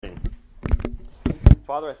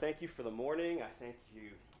Father, I thank you for the morning. I thank you,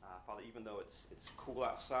 Father, even though it's cool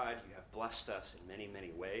outside, you have blessed us in many,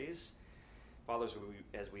 many ways. Father,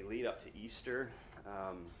 as we lead up to Easter,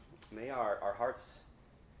 may our hearts,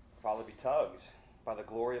 Father, be tugged by the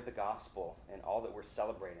glory of the gospel and all that we're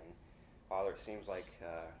celebrating. Father, it seems like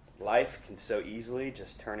life can so easily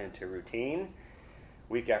just turn into routine,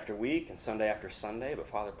 week after week and Sunday after Sunday. But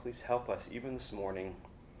Father, please help us even this morning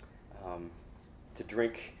to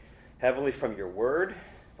drink heavily from your word,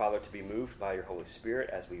 Father, to be moved by your Holy Spirit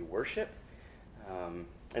as we worship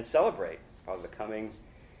and celebrate, Father, the coming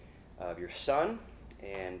of your Son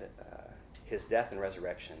and his death and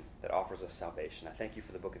resurrection that offers us salvation. I thank you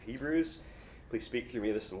for the book of Hebrews. Please speak through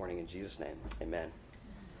me this morning in Jesus' name. Amen.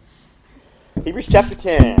 Hebrews chapter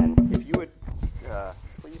 10. If you would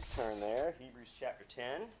please turn there. Hebrews chapter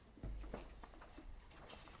 10.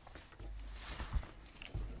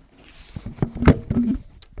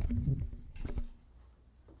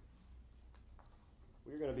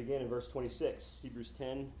 We're going to begin in verse 26. Hebrews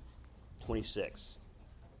 10, 26.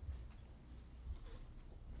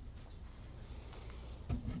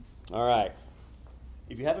 All right.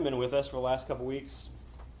 If you haven't been with us for the last couple weeks,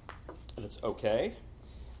 that's okay.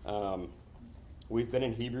 We've been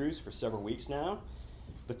in Hebrews for several weeks now.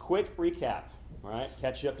 The quick recap, all right?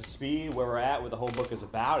 Catch you up to speed where we're at, what the whole book is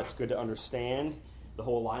about. It's good to understand the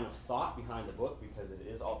whole line of thought behind the book because it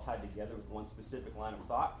is all tied together with one specific line of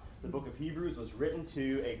thought. The book of Hebrews was written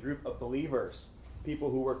to a group of believers, people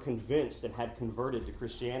who were convinced and had converted to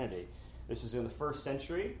Christianity. This is in the first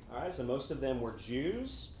century, all right? So most of them were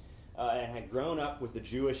Jews and had grown up with the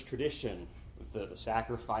Jewish tradition, with the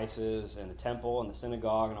sacrifices and the temple and the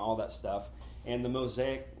synagogue and all that stuff, and the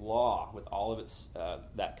Mosaic law with all of its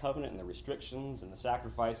that covenant and the restrictions and the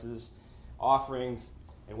sacrifices, offerings,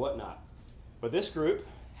 and whatnot. But this group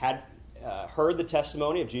had heard the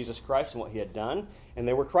testimony of Jesus Christ and what he had done, and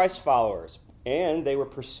they were Christ followers, and they were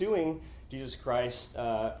pursuing Jesus Christ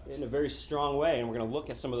in a very strong way, and we're going to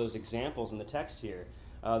look at some of those examples in the text here.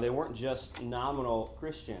 They weren't just nominal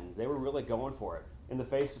Christians. They were really going for it in the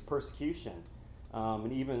face of persecution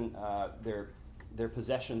and even their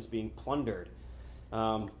possessions being plundered.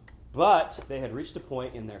 But they had reached a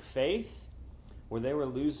point in their faith where they were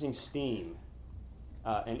losing steam,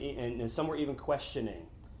 and some were even questioning,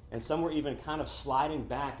 and some were even kind of sliding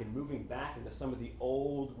back and moving back into some of the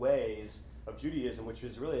old ways of Judaism, which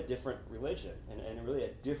was really a different religion and really a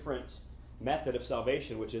different method of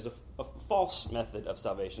salvation, which is a false method of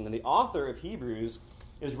salvation. And the author of Hebrews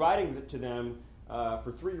is writing to them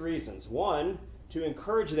for three reasons. One, to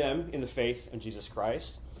encourage them in the faith in Jesus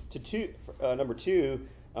Christ. Number two,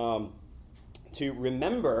 to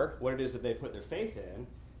remember what it is that they put their faith in.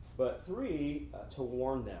 But three, to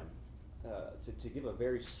warn them, to give a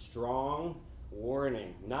very strong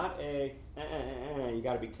warning. Not a, you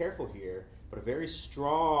got to be careful here, but a very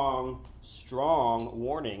strong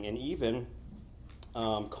warning, and even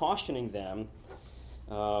cautioning them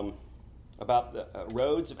about the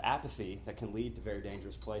roads of apathy that can lead to very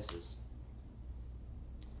dangerous places.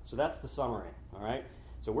 So that's the summary, all right?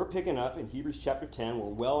 So we're picking up in Hebrews chapter 10. We're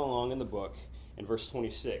well along in the book in verse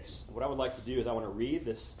 26. What I would like to do is I want to read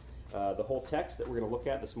this, the whole text that we're going to look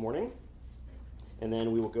at this morning, and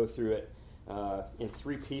then we will go through it in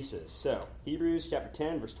three pieces. So, Hebrews chapter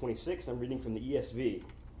 10, verse 26, I'm reading from the ESV.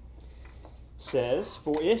 Says,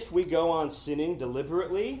 "For if we go on sinning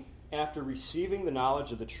deliberately after receiving the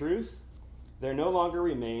knowledge of the truth, there no longer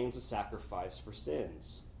remains a sacrifice for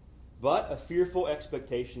sins, but a fearful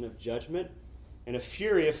expectation of judgment and a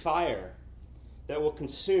fury of fire that will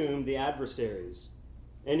consume the adversaries.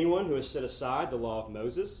 Anyone who has set aside the law of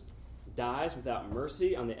Moses dies without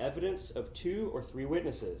mercy on the evidence of 2 or 3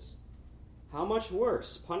 witnesses. How much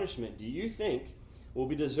worse punishment do you think will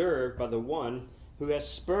be deserved by the one who has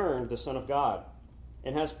spurned the Son of God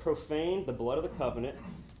and has profaned the blood of the covenant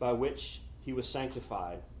by which he was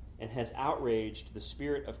sanctified and has outraged the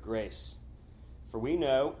Spirit of grace? For we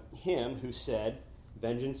know him who said,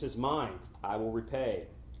 'Vengeance is mine, I will repay.'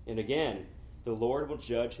 And again, the Lord will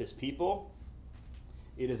judge his people.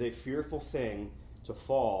 It is a fearful thing to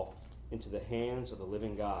fall into the hands of the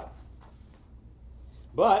living God.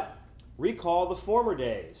 But recall the former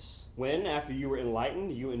days, when, after you were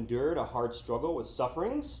enlightened, you endured a hard struggle with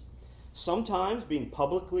sufferings, sometimes being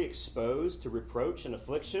publicly exposed to reproach and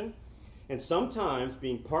affliction, and sometimes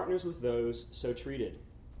being partners with those so treated.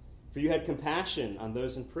 For you had compassion on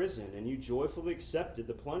those in prison, and you joyfully accepted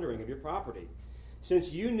the plundering of your property,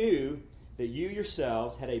 since you knew that you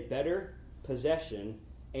yourselves had a better possession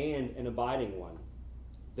and an abiding one.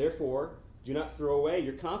 Therefore, do not throw away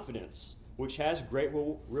your confidence, which has great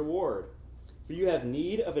reward. For you have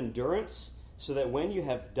need of endurance, so that when you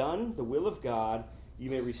have done the will of God,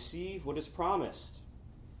 you may receive what is promised.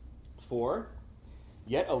 For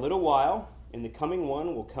yet a little while, and the coming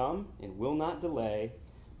one will come and will not delay,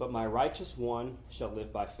 but my righteous one shall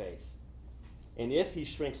live by faith. And if he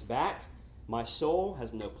shrinks back, my soul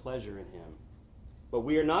has no pleasure in him. But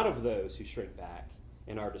we are not of those who shrink back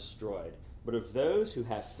and are destroyed, but of those who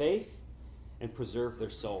have faith and preserve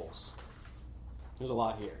their souls. There's a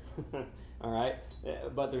lot here. All right?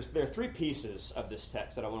 But there are three pieces of this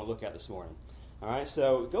text that I want to look at this morning. All right?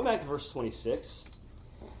 So go back to verse 26.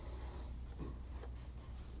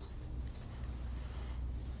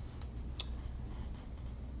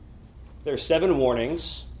 There are 7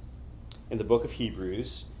 warnings in the book of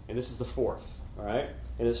Hebrews, and this is the 4th. All right?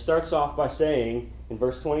 And it starts off by saying, in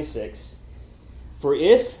verse 26, "For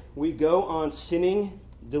if we go on sinning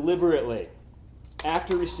deliberately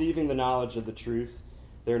after receiving the knowledge of the truth,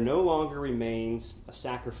 there no longer remains a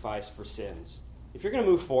sacrifice for sins." If you're going to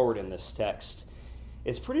move forward in this text,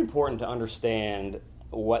 it's pretty important to understand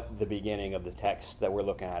what the beginning of the text that we're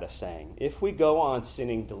looking at is saying. If we go on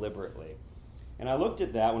sinning deliberately. And I looked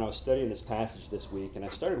at that when I was studying this passage this week, and I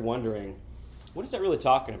started wondering, what is that really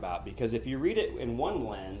talking about? Because if you read it in one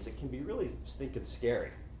lens, it can be really stinking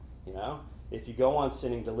scary. You know, if you go on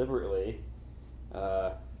sinning deliberately,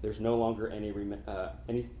 there's no longer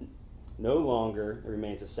no longer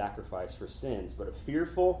remains a sacrifice for sins, but a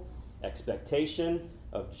fearful expectation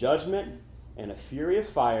of judgment and a fury of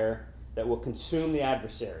fire that will consume the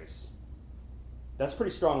adversaries. That's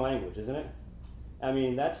pretty strong language, isn't it? I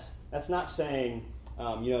mean, that's not saying,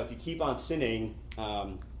 if you keep on sinning,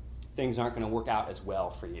 things aren't going to work out as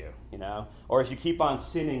well for you, Or if you keep on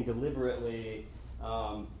sinning deliberately,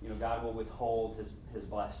 God will withhold his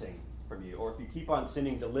blessing from you. Or if you keep on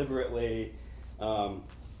sinning deliberately,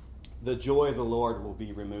 the joy of the Lord will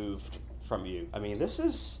be removed from you. I mean, this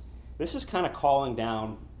is kind of calling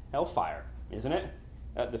down hellfire, isn't it?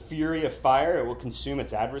 The fury of fire, it will consume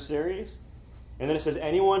its adversaries. And then it says,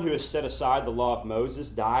 anyone who has set aside the law of Moses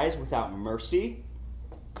dies without mercy.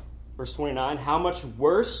 Verse 29, how much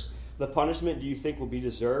worse the punishment do you think will be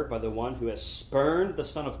deserved by the one who has spurned the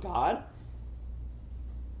Son of God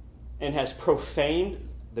and has profaned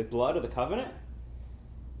the blood of the covenant?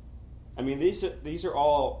 I mean, these are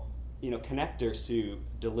all, connectors to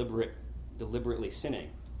deliberately sinning.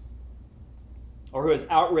 Or who has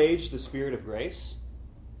outraged the Spirit of grace.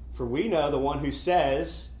 For we know the one who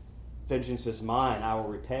says, vengeance is mine, I will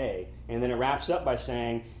repay. And then it wraps up by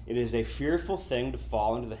saying, it is a fearful thing to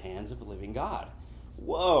fall into the hands of a living God.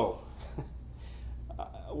 Whoa.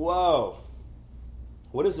 Whoa.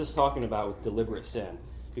 What is this talking about with deliberate sin?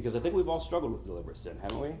 Because I think we've all struggled with deliberate sin,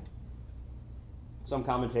 haven't we? Some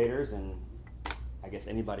commentators, and I guess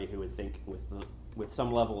anybody who would think with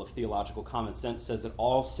some level of theological common sense, says that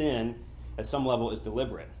all sin at some level is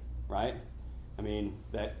deliberate, right? I mean,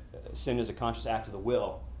 that sin is a conscious act of the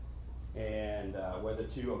will, and whether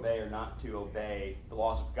to obey or not to obey the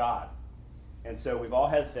laws of God. And so we've all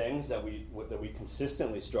had things that we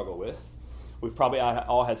consistently struggle with. We've probably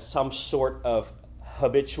all had some sort of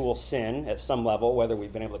habitual sin at some level, whether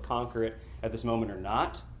we've been able to conquer it at this moment or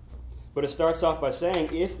not. But it starts off by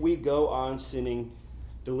saying, if we go on sinning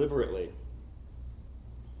deliberately.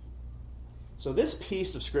 So this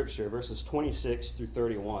piece of Scripture, verses 26 through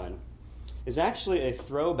 31, is actually a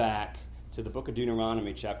throwback to the book of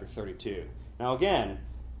Deuteronomy, chapter 32. Now again,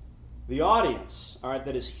 the audience,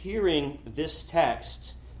 that is hearing this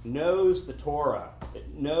text knows the Torah.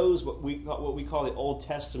 It knows what we call the Old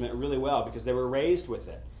Testament really well because they were raised with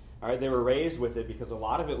it. They were raised with it because a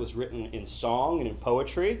lot of it was written in song and in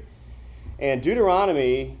poetry. And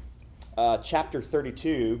Deuteronomy chapter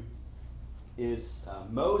 32 is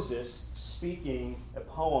Moses speaking a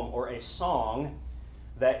poem or a song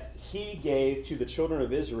that he gave to the children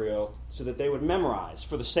of Israel so that they would memorize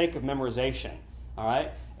for the sake of memorization. All right?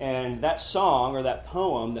 And that song or that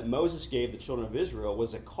poem that Moses gave the children of Israel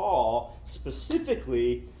was a call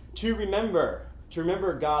specifically to remember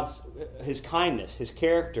his kindness, his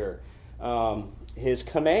character, his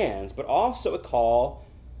commands, but also a call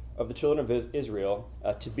of the children of Israel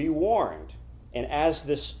to be warned. And as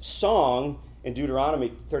this song in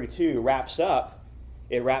Deuteronomy 32 wraps up,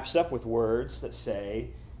 it wraps up with words that say,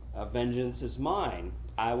 vengeance is mine,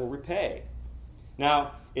 I will repay.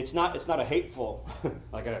 Now, it's not a hateful,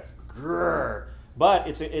 like a grrr, but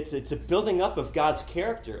it's a building up of God's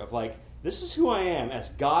character, of like, this is who I am as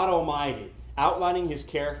God Almighty, outlining his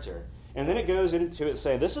character. And then it goes into it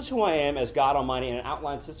saying, this is who I am as God Almighty, and it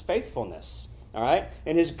outlines his faithfulness, all right,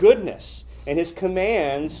 and his goodness, and his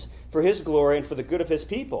commands for his glory and for the good of his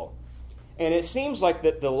people. And it seems like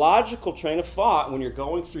that the logical train of thought when you're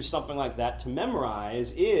going through something like that to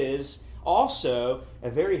memorize is also a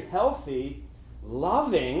very healthy,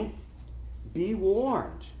 loving, be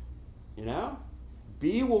warned. You know?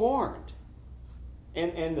 Be warned.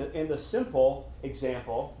 And the simple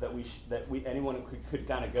example that anyone could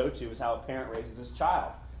kind of go to is how a parent raises his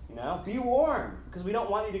child. You know? Be warned because we don't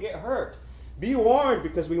want you to get hurt. Be warned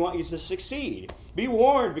because we want you to succeed. Be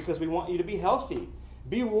warned because we want you to be healthy.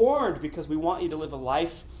 Be warned because we want you to live a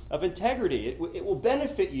life of integrity. It will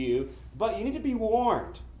benefit you, but you need to be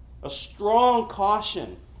warned. A strong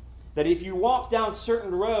caution that if you walk down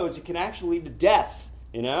certain roads, it can actually lead to death,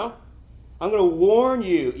 you know? I'm going to warn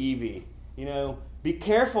you, Evie, you know, be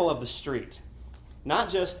careful of the street. Not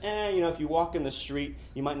just, if you walk in the street,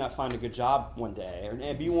 you might not find a good job one day.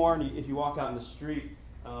 Or be warned, if you walk out in the street,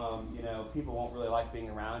 people won't really like being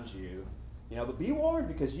around you. You know, but be warned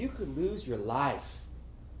because you could lose your life.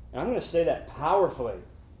 And I'm going to say that powerfully,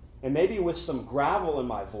 and maybe with some gravel in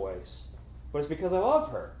my voice, but it's because I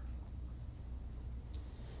love her.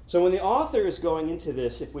 So when the author is going into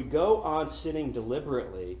this, if we go on sinning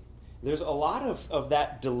deliberately, there's a lot of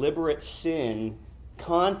that deliberate sin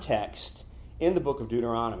context in the book of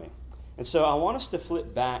Deuteronomy. And so I want us to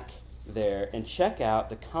flip back there and check out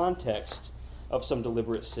the context of some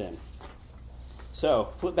deliberate sin. So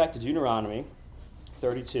flip back to Deuteronomy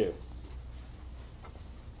 32.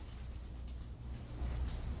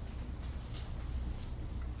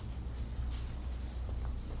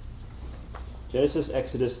 Genesis,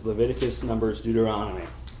 Exodus, Leviticus, Numbers, Deuteronomy.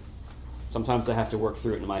 Sometimes I have to work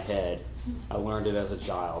through it in my head. I learned it as a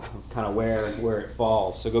child, kind of where it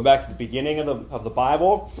falls. So go back to the beginning of the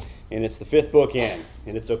Bible, and it's the fifth book in.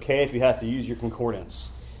 And it's okay if you have to use your concordance.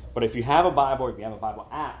 But if you have a Bible, or if you have a Bible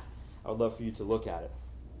app, I would love for you to look at it.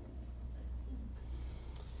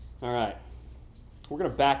 All right. We're going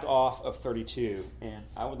to back off of 32, and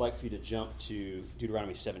I would like for you to jump to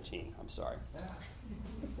Deuteronomy 17. I'm sorry.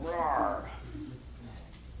 Roar.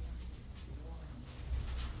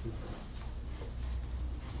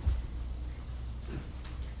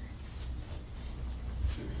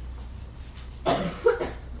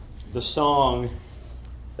 The song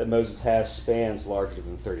that Moses has spans larger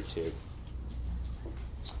than 32.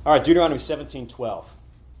 All right, Deuteronomy 17:12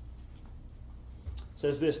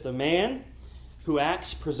 says this: the man who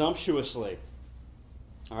acts presumptuously,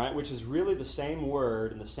 all right, which is really the same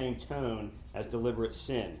word and the same tone as deliberate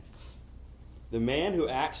sin. The man who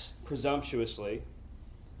acts presumptuously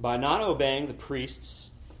by not obeying the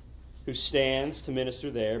priests who stands to minister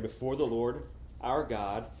there before the Lord our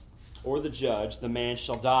God or the judge, the man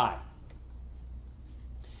shall die.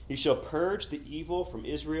 He shall purge the evil from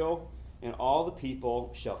Israel, and all the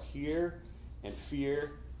people shall hear and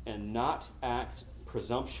fear and not act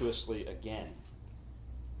presumptuously again.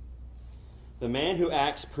 The man who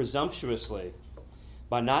acts presumptuously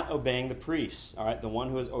by not obeying the priests, all right, the one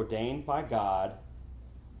who is ordained by God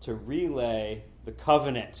to relay the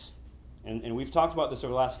covenant. And we've talked about this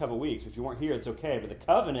over the last couple of weeks. If you weren't here, it's okay. But the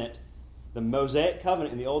covenant, the Mosaic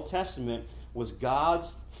covenant in the Old Testament, was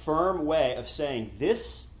God's firm way of saying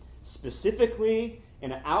this specifically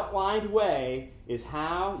in an outlined way is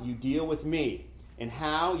how you deal with me and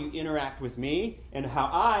how you interact with me and how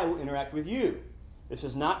I will interact with you. This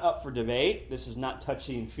is not up for debate. This is not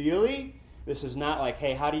touchy and feely. This is not like,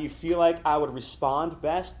 hey, how do you feel like I would respond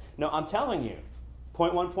best? No, I'm telling you.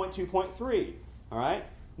 Point 1, point 2, point 3. All right?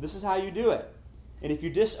 This is how you do it. And if you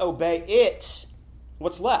disobey it,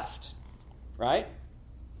 what's left? Right?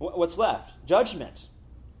 What's left? Judgment.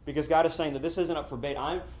 Because God is saying that this isn't up for debate.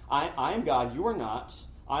 I am God, you are not.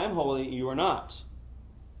 I am holy, you are not.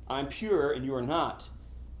 I'm pure, and you are not.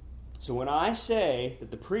 So when I say that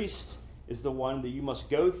the priest is the one that you must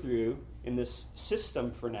go through in this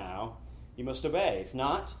system for now, you must obey. If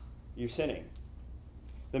not, you're sinning.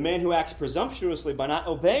 The man who acts presumptuously by not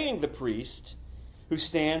obeying the priest who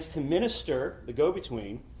stands to minister, the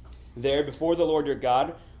go-between, there before the Lord your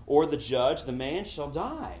God or the judge, the man shall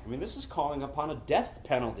die. I mean, this is calling upon a death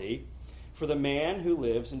penalty for the man who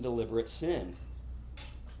lives in deliberate sin.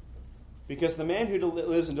 Because the man who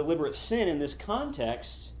lives in deliberate sin in this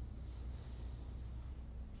context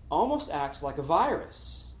almost acts like a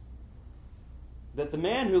virus. That the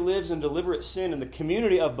man who lives in deliberate sin in the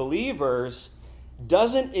community of believers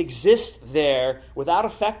doesn't exist there without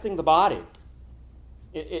affecting the body.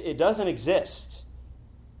 It doesn't exist.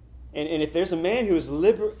 And if there's a man who is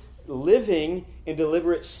living in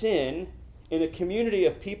deliberate sin in a community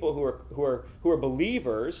of people who are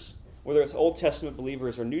believers, whether it's Old Testament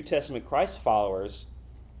believers or New Testament Christ followers,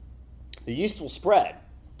 the yeast will spread.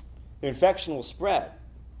 The infection will spread.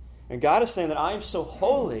 And God is saying that I am so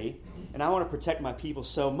holy and I want to protect my people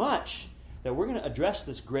so much that we're going to address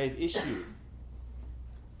this grave issue.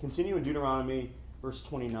 Continue in Deuteronomy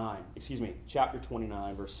chapter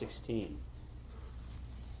 29, verse 16.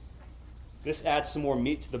 This adds some more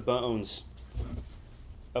meat to the bones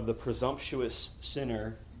of the presumptuous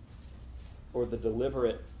sinner or the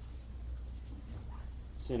deliberate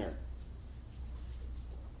sinner.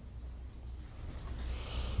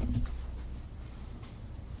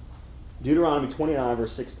 Deuteronomy 29,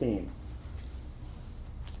 verse 16.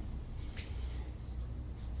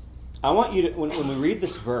 I want you to, when we read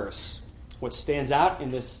this verse, what stands out in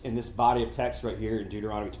this body of text right here in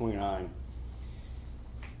Deuteronomy 29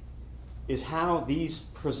 is how these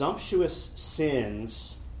presumptuous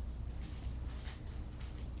sins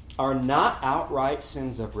are not outright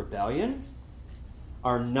sins of rebellion,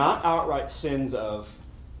 are not outright sins of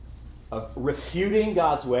refuting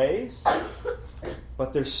God's ways,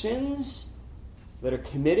 but they're sins that are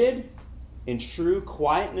committed in true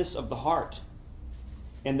quietness of the heart.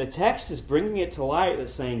 And the text is bringing it to light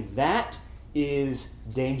that's saying that is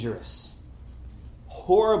dangerous.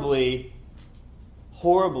 Horribly,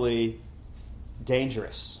 horribly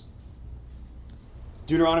dangerous.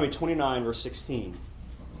 Deuteronomy 29, verse 16.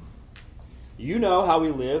 You know how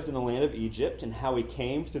we lived in the land of Egypt and how we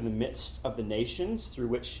came through the midst of the nations through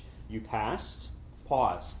which you passed.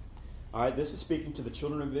 Pause. All right, this is speaking to the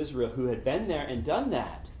children of Israel who had been there and done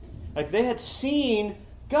that. Like they had seen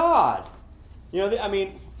God. You know,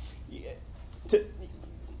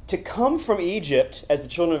 to come from Egypt as the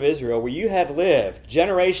children of Israel, where you had lived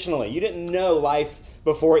generationally, you didn't know life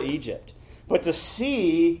before Egypt. But to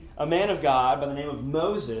see a man of God by the name of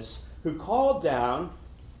Moses who called down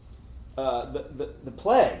the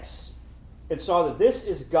plagues and saw that this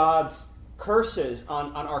is God's curses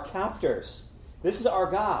on our captors. This is our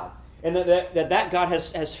God. And that God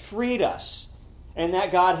has freed us. And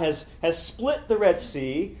that God has split the Red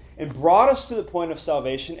Sea and brought us to the point of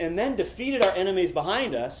salvation and then defeated our enemies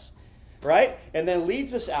behind us, right? And then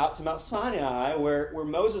leads us out to Mount Sinai where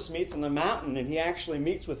Moses meets on the mountain and he actually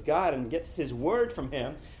meets with God and gets his word from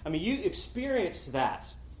him. I mean, you experienced that,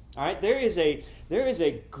 all right? There is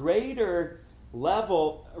a greater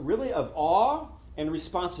level really of awe and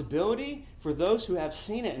responsibility for those who have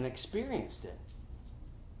seen it and experienced it.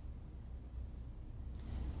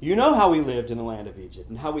 You know how we lived in the land of Egypt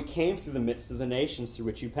and how we came through the midst of the nations through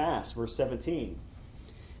which you passed. Verse 17.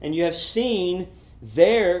 And you have seen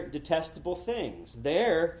their detestable things,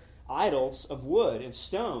 their idols of wood and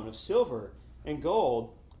stone, of silver and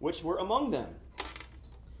gold, which were among them.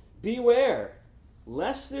 Beware,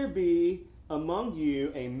 lest there be among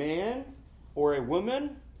you a man or a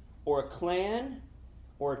woman or a clan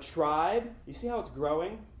or a tribe. You see how it's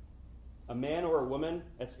growing? A man or a woman,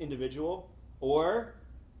 that's individual, or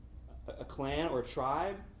a clan or a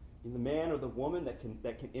tribe, the man or the woman that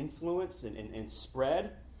can influence and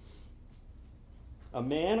spread. A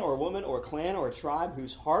man or a woman or a clan or a tribe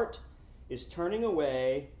whose heart is turning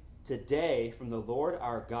away today from the Lord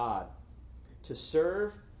our God to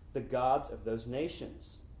serve the gods of those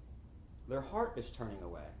nations. Their heart is turning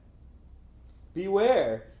away.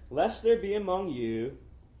 Beware, lest there be among you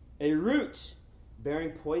a root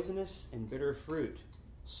bearing poisonous and bitter fruit,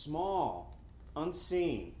 small,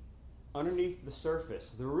 unseen, underneath the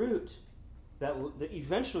surface, the root that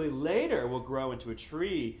eventually later will grow into a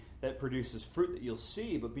tree that produces fruit that you'll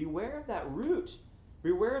see. But beware of that root.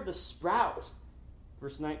 Beware of the sprout.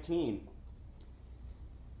 Verse 19.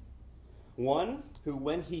 One who,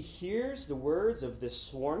 when he hears the words of this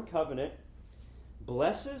sworn covenant,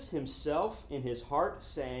 blesses himself in his heart,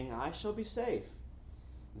 saying, I shall be safe,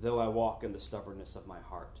 though I walk in the stubbornness of my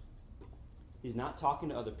heart. He's not talking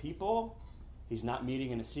to other people. He's not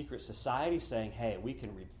meeting in a secret society saying, hey, we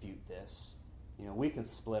can refute this. You know, we can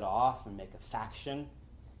split off and make a faction.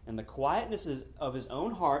 And the quietness of his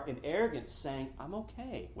own heart and arrogance saying, I'm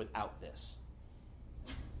okay without this.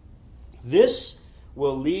 This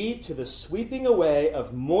will lead to the sweeping away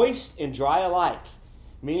of moist and dry alike,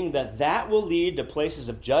 meaning that will lead to places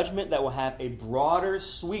of judgment that will have a broader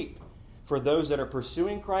sweep for those that are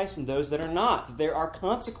pursuing Christ and those that are not. There are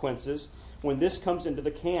consequences when this comes into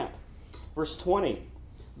the camp. Verse 20,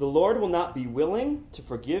 the Lord will not be willing to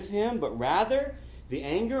forgive him, but rather the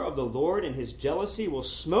anger of the Lord and his jealousy will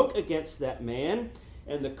smoke against that man,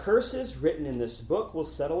 and the curses written in this book will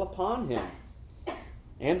settle upon him.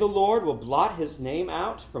 And the Lord will blot his name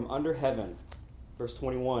out from under heaven. Verse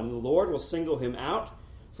 21, the Lord will single him out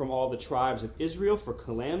from all the tribes of Israel for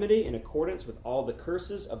calamity in accordance with all the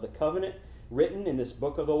curses of the covenant written in this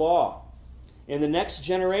book of the law. In the next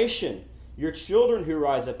generation, your children who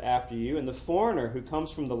rise up after you and the foreigner who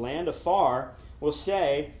comes from the land afar will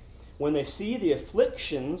say, when they see the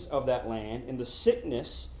afflictions of that land and the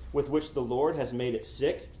sickness with which the Lord has made it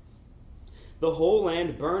sick, the whole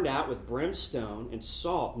land burned out with brimstone and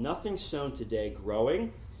salt, nothing sown today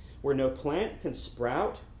growing, where no plant can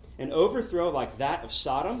sprout, an overthrow like that of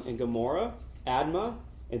Sodom and Gomorrah, Admah,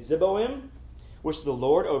 and Zeboim, which the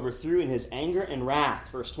Lord overthrew in his anger and wrath.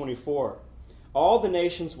 Verse 24. All the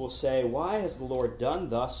nations will say, why has the Lord done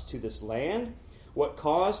thus to this land? What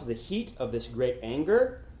caused the heat of this great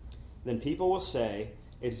anger? Then people will say,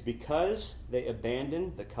 it is because they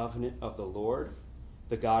abandoned the covenant of the Lord,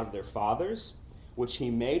 the God of their fathers, which he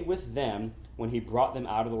made with them when he brought them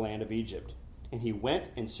out of the land of Egypt. And he went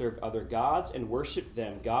and served other gods and worshipped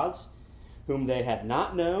them, gods whom they had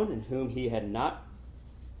not known and whom he had not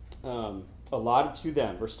allotted to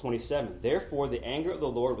them. Verse 27. Therefore the anger of the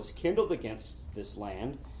Lord was kindled against this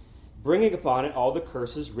land, bringing upon it all the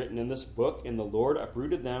curses written in this book, and the Lord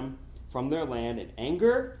uprooted them from their land in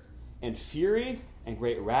anger and fury and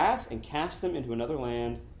great wrath, and cast them into another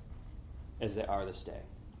land as they are this day.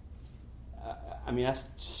 I mean, that's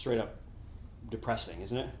straight up depressing,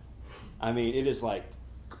 isn't it? I mean, it is like...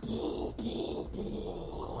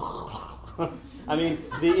 I mean,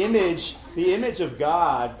 the image of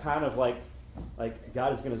God, kind of like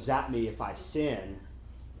God is going to zap me if I sin,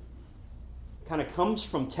 kind of comes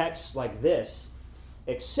from texts like this,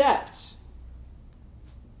 except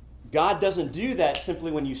God doesn't do that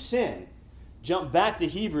simply when you sin. Jump back to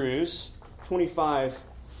Hebrews 25.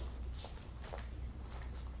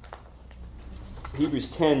 Hebrews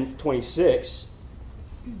 10:26.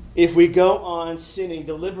 If we go on sinning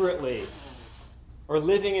deliberately or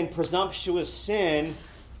living in presumptuous sin,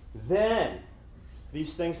 then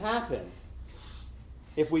these things happen.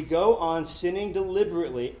 If we go on sinning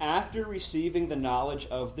deliberately after receiving the knowledge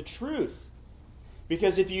of the truth.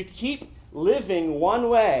 Because if you keep living one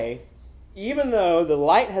way, even though the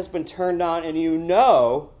light has been turned on and you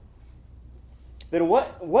know, then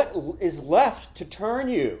what is left to turn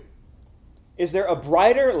you? Is there a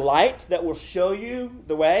brighter light that will show you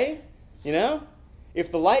the way? You know?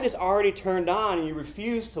 If the light is already turned on and you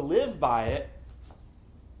refuse to live by it,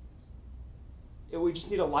 we just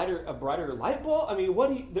need a brighter light bulb? I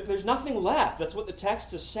mean, there's nothing left. That's what the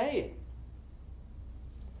text is saying.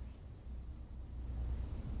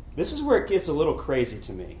 This is where it gets a little crazy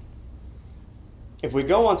to me. If we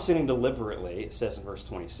go on sinning deliberately, it says in verse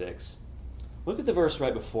 26, look at the verse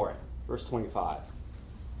right before it, verse 25.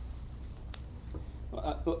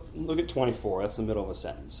 Look at 24. That's the middle of a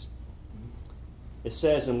sentence. It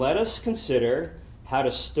says, and let us consider how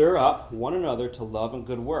to stir up one another to love and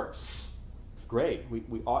good works. Great.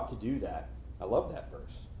 We ought to do that. I love that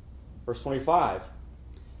verse. Verse 25.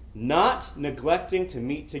 Not neglecting to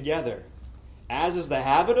meet together, as is the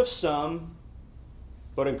habit of some,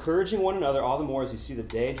 but encouraging one another all the more as you see the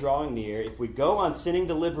day drawing near. If we go on sinning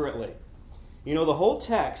deliberately. You know, the whole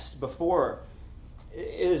text before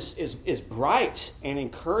is bright and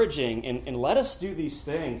encouraging, and let us do these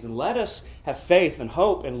things, and let us have faith and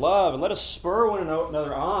hope and love, and let us spur one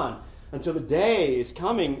another on until the day is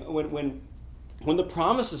coming when the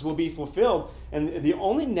promises will be fulfilled. And the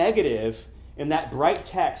only negative in that bright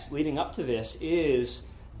text leading up to this is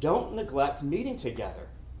don't neglect meeting together.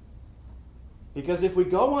 Because if we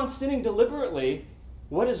go on sinning deliberately,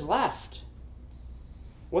 what is left?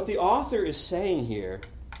 What the author is saying here,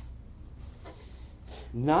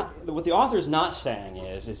 what the author is not saying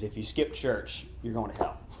is if you skip church, you're going to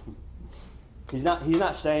hell. He's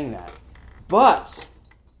not saying that. But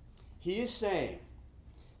he is saying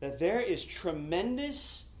that there is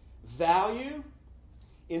tremendous value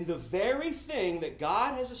in the very thing that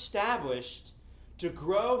God has established to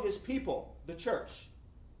grow his people, the church.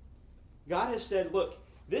 God has said, look,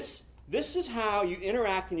 this is how you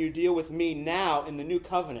interact and you deal with me now in the new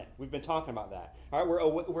covenant. We've been talking about that. All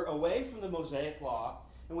right, we're away from the Mosaic law,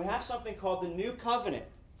 and we have something called the new covenant.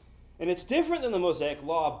 And it's different than the Mosaic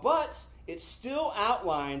law, but it still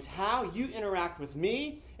outlines how you interact with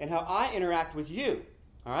me and how I interact with you.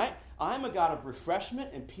 All right? I'm a God of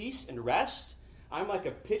refreshment and peace and rest. I'm like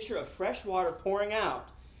a pitcher of fresh water pouring out.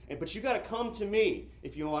 But you got to come to me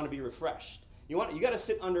if you want to be refreshed. You got to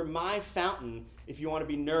sit under my fountain if you want to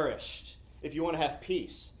be nourished, if you want to have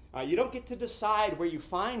peace. You don't get to decide where you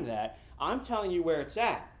find that. I'm telling you where it's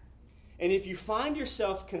at. And if you find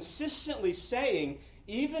yourself consistently saying,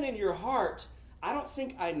 even in your heart, I don't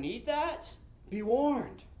think I need that, be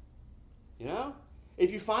warned. You know?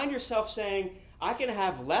 If you find yourself saying, I can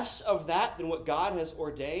have less of that than what God has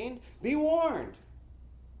ordained, be warned.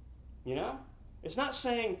 You know? It's not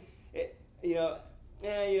saying, I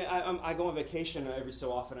go on vacation every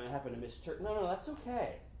so often and I happen to miss church. No, that's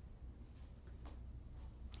okay.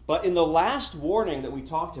 But in the last warning that we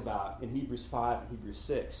talked about in Hebrews 5 and Hebrews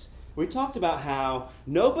 6, we talked about how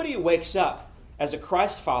nobody wakes up as a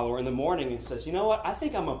Christ follower in the morning and says, you know what, I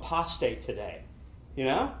think I'm apostate today. You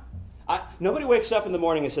know? Nobody wakes up in the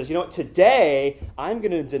morning and says, you know what, today I'm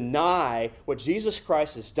going to deny what Jesus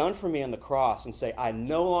Christ has done for me on the cross and say, I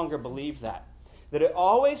no longer believe that. That it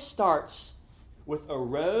always starts with a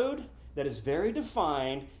road that is very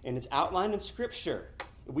defined and it's outlined in Scripture.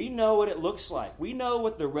 We know what it looks like. We know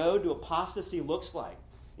what the road to apostasy looks like.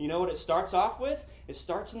 You know what it starts off with? It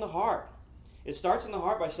starts in the heart. It starts in the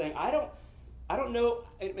heart by saying, I don't know,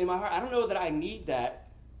 in my heart, I don't know that I need that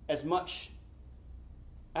as much.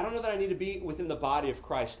 I don't know that I need to be within the body of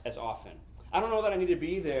Christ as often. I don't know that I need to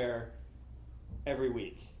be there every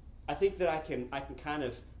week. I think that I can kind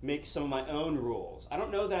of make some of my own rules. I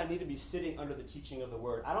don't know that I need to be sitting under the teaching of the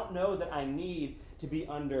Word. I don't know that I need to be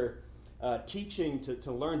under teaching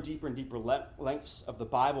to learn deeper and deeper lengths of the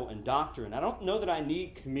Bible and doctrine. I don't know that I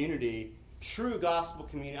need community, true gospel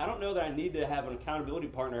community. I don't know that I need to have an accountability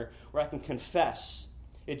partner where I can confess.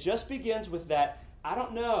 It just begins with that, I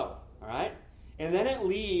don't know, all right? And then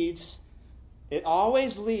it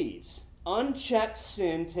always leads. Unchecked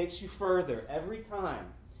sin takes you further every time.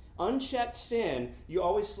 Unchecked sin, you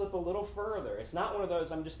always slip a little further. It's not one of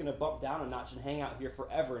those, I'm just going to bump down a notch and hang out here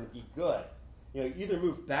forever and be good. You either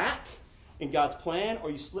move back in God's plan or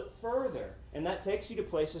you slip further. And that takes you to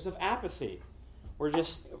places of apathy. We're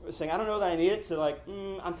just saying, I don't know that I need it, to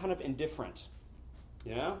I'm kind of indifferent.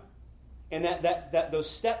 You know? And that those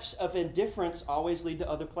steps of indifference always lead to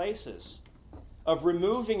other places. Of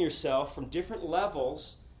removing yourself from different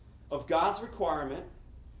levels of God's requirement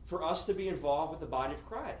for us to be involved with the body of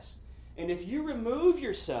Christ. And if you remove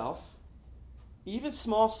yourself, even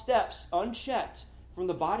small steps, unchecked from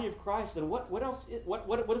the body of Christ, then what else?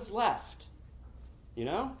 What is left? You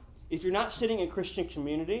know? If you're not sitting in Christian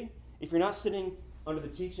community, if you're not sitting under the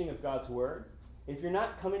teaching of God's Word, if you're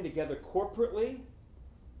not coming together corporately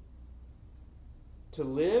to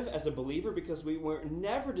live as a believer, because we were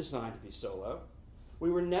never designed to be solo. We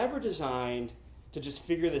were never designed to just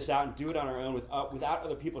figure this out and do it on our own without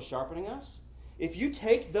other people sharpening us. If you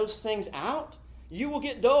take those things out, you will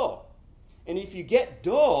get dull. And if you get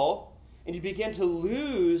dull and you begin to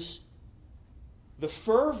lose the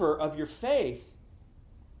fervor of your faith,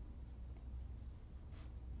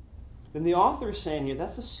 then the author is saying here,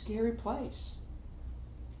 that's a scary place.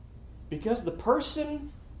 Because the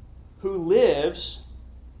person who lives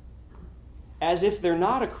as if they're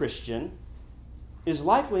not a Christian is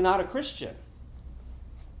likely not a Christian.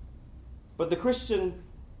 But the Christian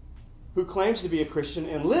who claims to be a Christian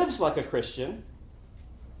and lives like a Christian,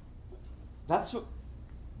 that's what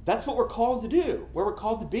we're called to do, where we're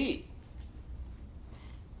called to be.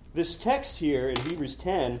 This text here in Hebrews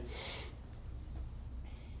 10,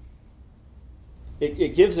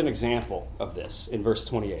 it gives an example of this in verse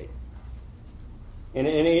 28. And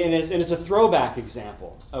it's a throwback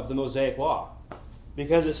example of the Mosaic Law.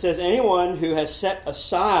 Because it says, anyone who has set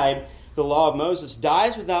aside the law of Moses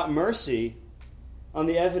dies without mercy on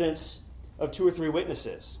the evidence of 2 or 3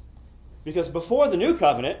 witnesses. Because before the new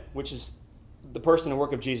covenant, which is the person and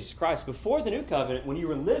work of Jesus Christ, before the new covenant, when you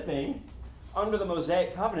were living under the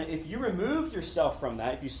Mosaic covenant, if you removed yourself from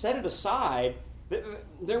that, if you set it aside,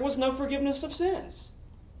 there was no forgiveness of sins.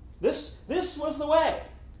 This was the way.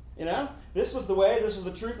 You know? This was the way, this was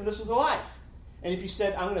the truth, and this was the life. And if you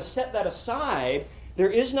said, I'm going to set that aside, there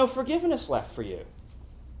is no forgiveness left for you.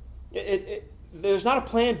 There's not a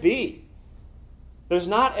plan B. There's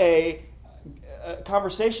not a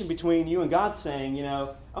conversation between you and God saying,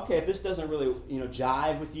 okay, if this doesn't really,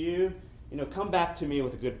 jive with you, come back to me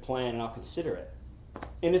with a good plan and I'll consider it.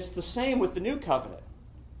 And it's the same with the new covenant.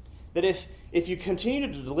 That if you continue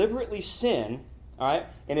to deliberately sin, all right,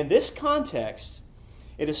 and in this context,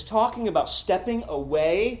 it is talking about stepping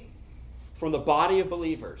away from the body of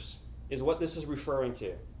believers, is what this is referring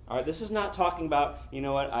to. All right, this is not talking about,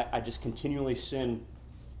 I just continually sin,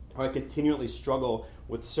 or I continually struggle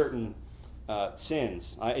with certain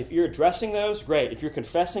sins. If you're addressing those, great. If you're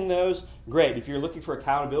confessing those, great. If you're looking for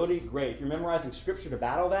accountability, great. If you're memorizing Scripture to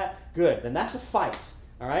battle that, good. Then that's a fight,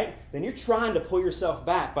 all right? Then you're trying to pull yourself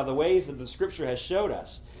back by the ways that the Scripture has showed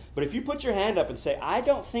us. But if you put your hand up and say, I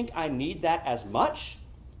don't think I need that as much,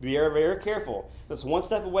 be very, very careful. That's one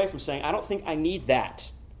step away from saying, I don't think I need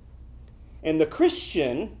that. And the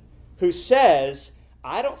Christian who says,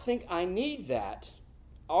 I don't think I need that,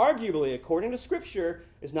 arguably, according to Scripture,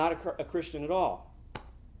 is not a Christian at all.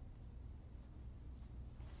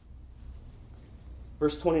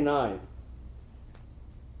 Verse 29.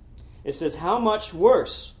 It says, how much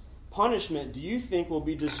worse punishment do you think will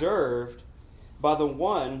be deserved by the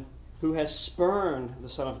one who has spurned the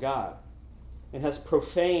Son of God and has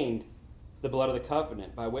profaned the blood of the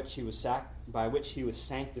covenant by which he was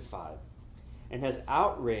sanctified, and has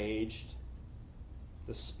outraged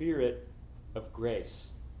the Spirit of grace.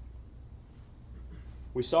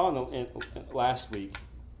 We saw last week,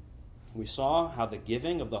 we saw how the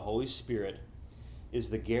giving of the Holy Spirit is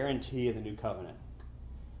the guarantee of the new covenant.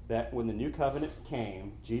 That when the new covenant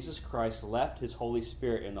came, Jesus Christ left his Holy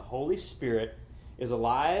Spirit, and the Holy Spirit is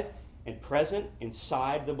alive and present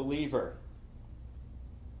inside the believer.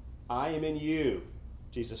 I am in you,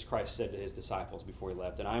 Jesus Christ said to his disciples before he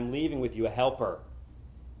left, and I'm leaving with you a helper.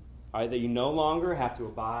 That you no longer have to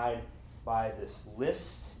abide by this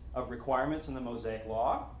list of requirements in the Mosaic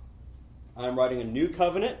Law. I'm writing a new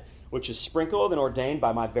covenant, which is sprinkled and ordained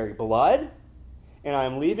by my very blood, and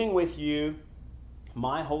I'm leaving with you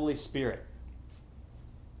my Holy Spirit.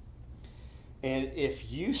 And if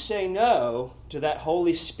you say no to that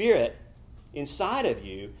Holy Spirit inside of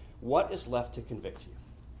you, what is left to convict you?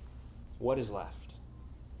 What is left?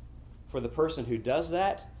 For the person who does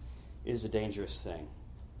that, it is a dangerous thing.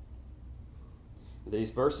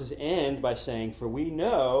 These verses end by saying, "For we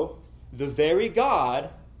know the very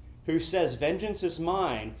God who says, 'Vengeance is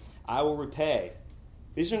mine, I will repay.'"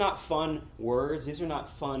 These are not fun words. These are not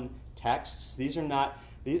fun texts. This is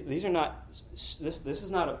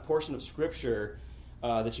not a portion of Scripture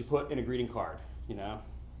that you put in a greeting card.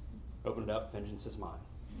 Open it up. Vengeance is mine.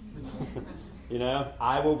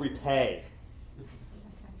 I will repay.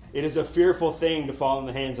 It is a fearful thing to fall in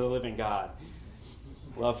the hands of the living God.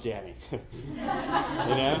 Love Danny.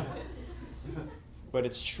 But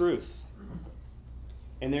it's truth.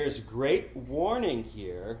 And there is great warning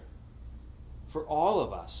here for all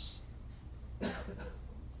of us.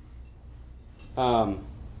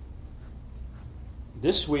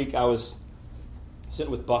 This week I was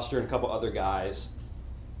sitting with Buster and a couple other guys,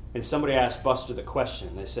 and somebody asked Buster the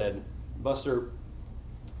question. They said, "Buster,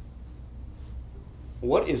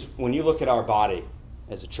 what is, when you look at our body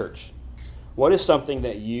as a church, what is something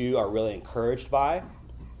that you are really encouraged by,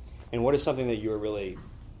 and what is something that you are really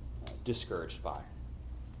discouraged by?"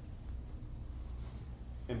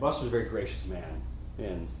 And Buster's a very gracious man,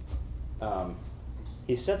 and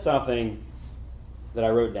he said something that I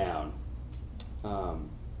wrote down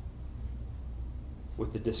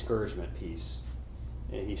with the discouragement piece.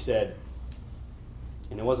 And he said,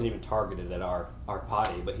 and it wasn't even targeted at our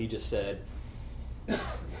body, but he just said,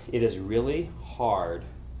 "It is really hard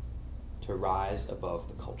to rise above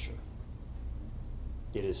the culture.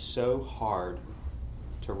 It is so hard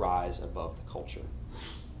to rise above the culture."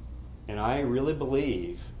 And I really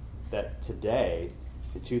believe that today,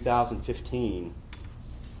 in 2015,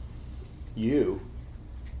 you,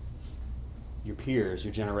 your peers,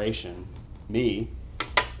 your generation, me,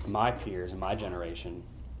 my peers and my generation,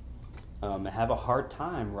 have a hard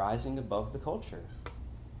time rising above the culture.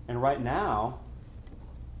 And right now,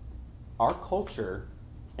 our culture,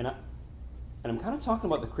 and I'm kind of talking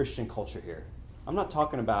about the Christian culture here. I'm not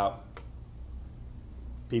talking about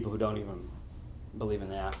people who don't even believe in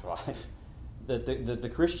the afterlife.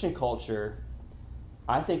 The Christian culture,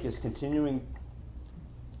 I think, is continuing,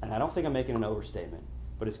 and I don't think I'm making an overstatement,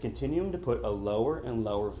 but it's continuing to put a lower and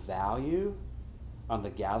lower value on the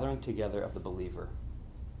gathering together of the believer.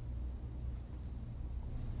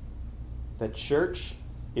 That church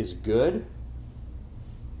is good,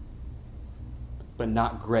 but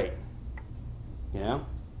not great. You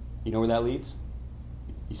know where that leads?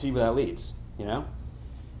 You see where that leads,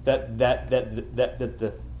 That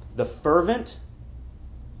the fervent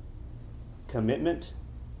commitment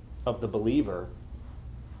of the believer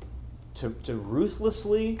to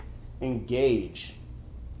ruthlessly engage,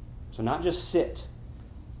 so not just sit,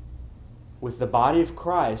 with the body of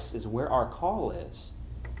Christ is where our call is,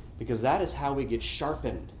 because that is how we get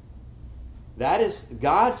sharpened. That is,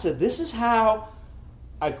 God said, this is how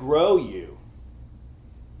I grow you.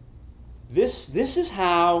 This is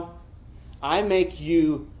how I make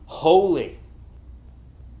you holy.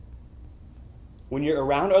 When you're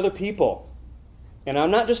around other people, and I'm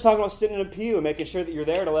not just talking about sitting in a pew and making sure that you're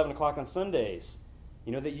there at 11 o'clock on Sundays,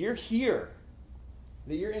 that you're here,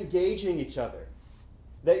 that you're engaging each other,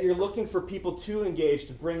 that you're looking for people to engage,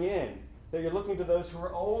 to bring in, that you're looking to those who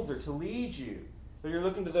are older to lead you, that you're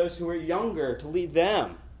looking to those who are younger to lead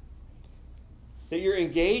them, that you're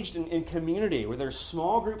engaged in community where there's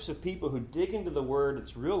small groups of people who dig into the Word.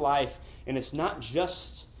 It's real life, and it's not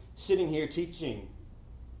just sitting here teaching,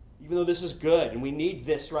 even though this is good, and we need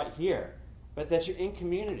this right here, but that you're in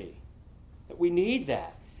community, that we need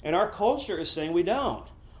that. And our culture is saying we don't.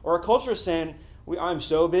 Or our culture is saying, I'm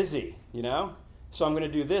so busy, So I'm going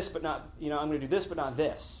to do this, but not, I'm going to do this, but not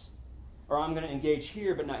this. Or I'm going to engage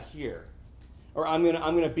here, but not here. Or I'm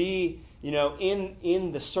going to be,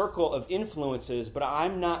 in the circle of influences, but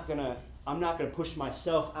I'm not going to push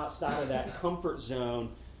myself outside of that comfort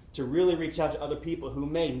zone to really reach out to other people who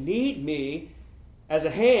may need me as a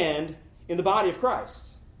hand in the body of Christ.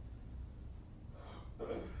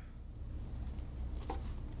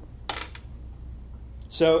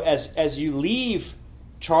 So as you leave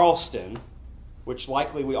Charleston, which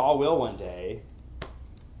likely we all will one day,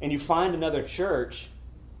 and you find another church,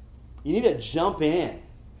 you need to jump in.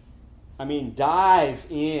 Dive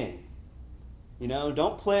in.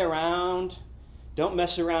 Don't play around. Don't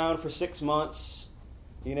mess around for 6 months.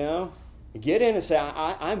 Get in and say,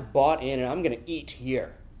 I'm bought in and I'm going to eat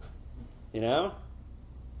here. And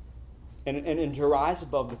to rise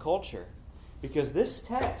above the culture. Because this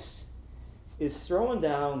text is throwing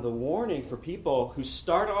down the warning for people who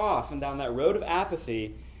start off and down that road of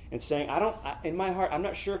apathy and saying, in my heart, I'm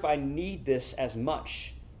not sure if I need this as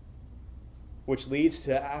much. Which leads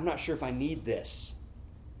to, I'm not sure if I need this.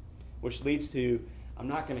 Which leads to, I'm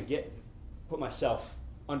not going to put myself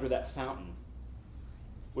under that fountain,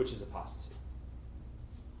 which is apostasy.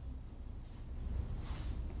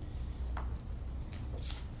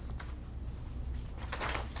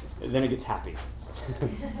 And then it gets happy.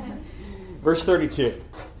 Verse 32.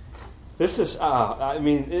 This is,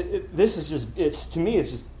 this is just, to me,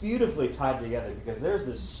 it's just beautifully tied together because there's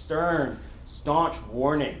this stern, staunch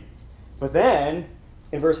warning. But then,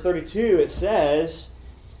 in verse 32, it says,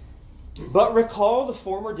 but recall the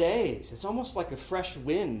former days. It's almost like a fresh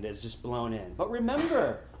wind has just blown in. But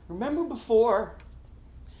remember before.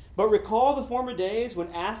 But recall the former days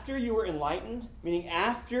when after you were enlightened, meaning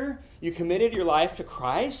after you committed your life to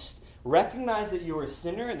Christ, recognize that you were a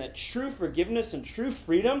sinner and that true forgiveness and true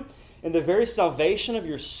freedom and the very salvation of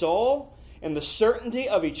your soul and the certainty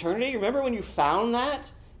of eternity. Remember when you found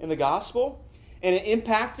that in the gospel and it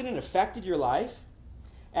impacted and affected your life?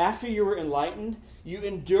 After you were enlightened, you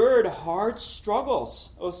endured hard struggles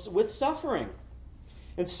with suffering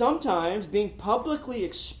and sometimes being publicly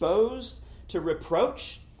exposed to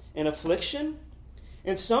reproach and affliction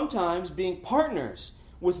and sometimes being partners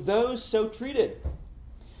with those so treated.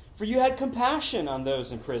 For you had compassion on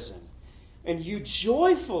those in prison, and you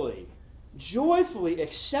joyfully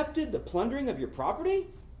accepted the plundering of your property?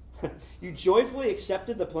 You joyfully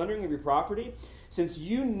accepted the plundering of your property, since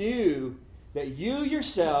you knew that you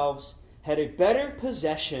yourselves had a better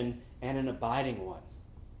possession and an abiding one.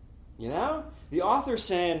 The author's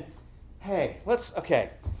saying, hey,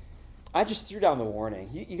 I just threw down the warning.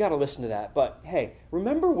 You got to listen to that. But hey,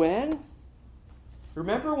 remember when?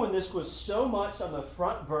 Remember when this was so much on the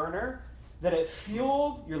front burner that it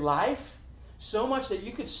fueled your life so much that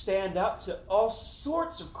you could stand up to all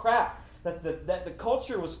sorts of crap that the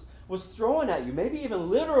culture was throwing at you, maybe even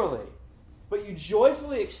literally. But you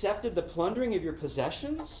joyfully accepted the plundering of your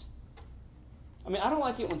possessions? I don't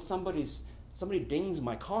like it when somebody dings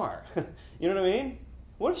my car. You know what I mean?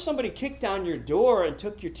 What if somebody kicked down your door and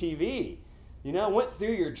took your TV? Went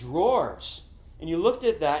through your drawers. And you looked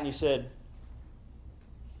at that and you said,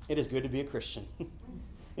 it is good to be a Christian.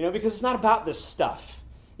 Because it's not about this stuff.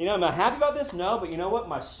 Am I happy about this? No, but you know what?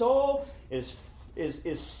 My soul is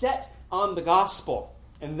set on the gospel.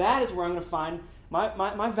 And that is where I'm going to find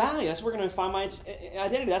my value. That's where I'm going to find my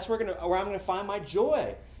identity. That's where I'm going to find my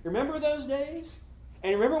joy. Remember those days?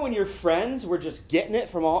 And remember when your friends were just getting it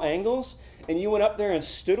from all angles? And you went up there and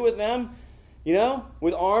stood with them,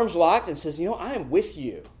 with arms locked and says, I am with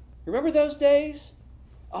you. Remember those days?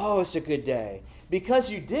 Oh, it's a good day. Because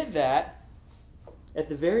you did that at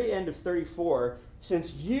the very end of 34,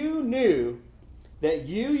 since you knew that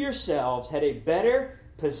you yourselves had a better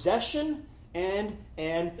possession and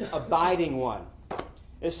an abiding one.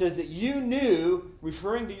 It says that you knew,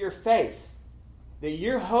 referring to your faith, that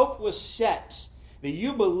your hope was set, that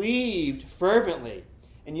you believed fervently.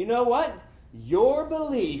 And you know what? Your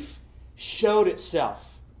belief showed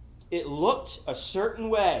itself. It looked a certain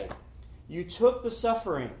way. You took the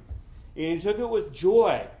suffering, and you took it with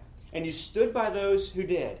joy, and you stood by those who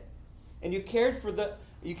did. And you cared for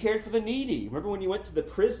the needy. Remember when you went to the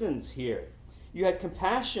prisons here? You had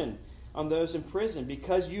compassion on those in prison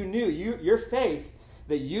because you knew your faith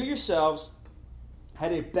that you yourselves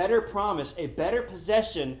had a better promise, a better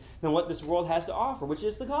possession than what this world has to offer, which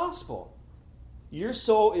is the gospel. Your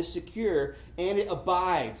soul is secure and it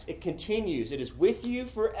abides. It continues. It is with you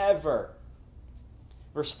forever.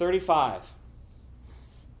 Verse 35.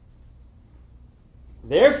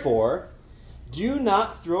 Therefore, do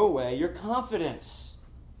not throw away your confidence.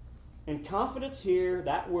 And confidence here,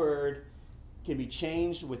 that word, can be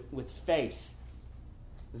changed with faith.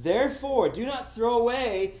 Therefore, do not throw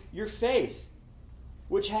away your faith,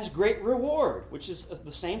 which has great reward, which is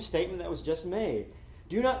the same statement that was just made.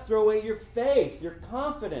 Do not throw away your faith, your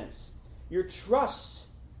confidence, your trust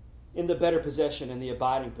in the better possession and the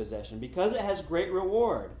abiding possession, because it has great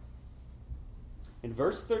reward. In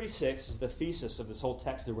verse 36 is the thesis of this whole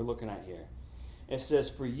text that we're looking at here. It says,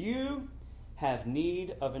 "For you have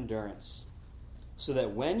need of endurance, so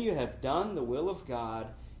that when you have done the will of God,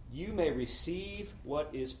 you may receive what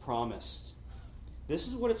is promised." This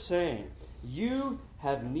is what it's saying. You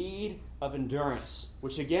have need of endurance,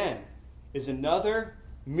 which again is another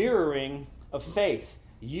mirroring of faith.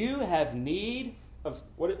 You have need of,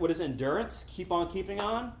 what is endurance? Keep on keeping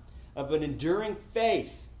on? Of an enduring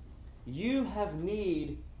faith. You have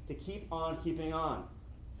need to keep on keeping on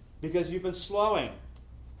because you've been slowing.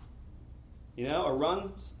 You know, a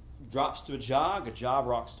run drops to a jog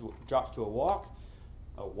drops to a walk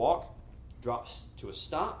drops to a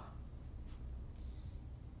stop.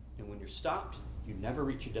 And when you're stopped, you never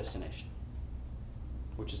reach your destination,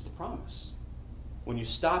 which is the promise. When you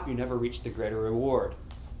stop, you never reach the greater reward.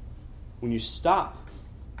 When you stop,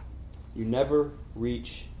 you never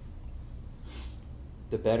reach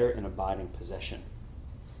the better and abiding possession.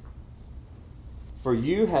 For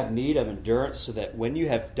you have need of endurance, so that when you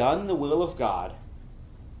have done the will of God,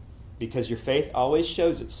 because your faith always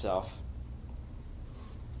shows itself,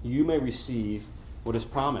 you may receive what is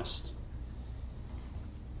promised.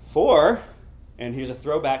 For, and here's a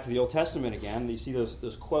throwback to the Old Testament again. You see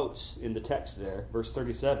those quotes in the text there, verse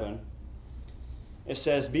 37. It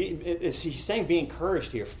says, he's saying be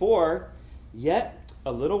encouraged here. For yet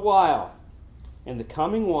a little while, and the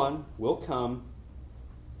coming one will come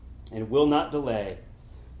and will not delay.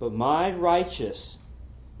 But my righteous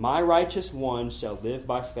one shall live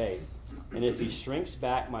by faith. And if he shrinks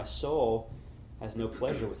back, my soul has no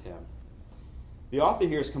pleasure with him. The author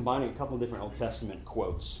here is combining a couple of different Old Testament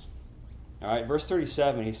quotes. All right, verse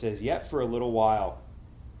 37, he says, "Yet for a little while."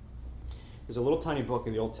 There's a little tiny book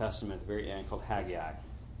in the Old Testament at the very end called Haggai.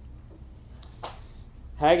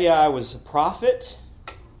 Haggai was a prophet.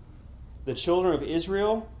 The children of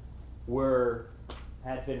Israel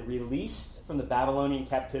had been released from the Babylonian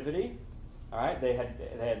captivity. All right, they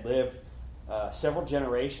had lived several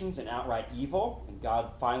generations in outright evil, and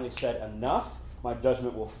God finally said, "Enough. My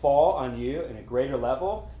judgment will fall on you in a greater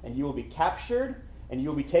level, and you will be captured, and you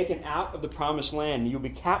will be taken out of the promised land, and you will be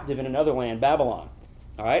captive in another land, Babylon."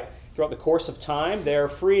 All right? Throughout the course of time, they are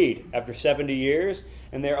freed after 70 years,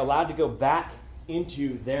 and they're allowed to go back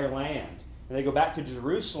into their land. And they go back to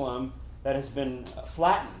Jerusalem that has been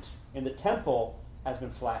flattened, and the temple has been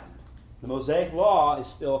flattened. The Mosaic law is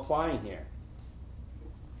still applying here.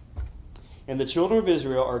 And the children of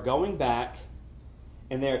Israel are going back,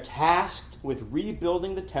 and they are tasked with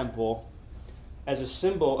rebuilding the temple as a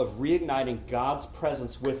symbol of reigniting God's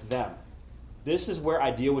presence with them. This is where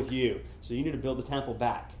I deal with you. So you need to build the temple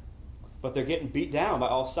back. But they're getting beat down by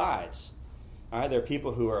all sides. All right, there are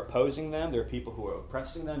people who are opposing them. There are people who are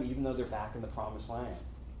oppressing them, even though they're back in the promised land.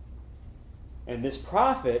 And this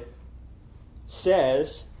prophet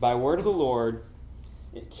says, by word of the Lord,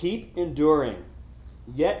 keep enduring,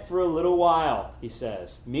 yet for a little while, he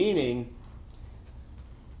says. Meaning,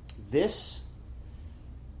 this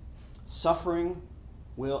suffering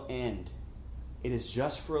will end. It is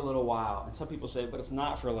just for a little while. And some people say, but it's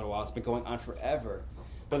not for a little while. It's been going on forever.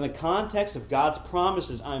 But in the context of God's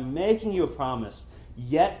promises, I'm making you a promise,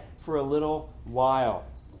 yet for a little while.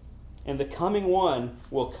 And the coming one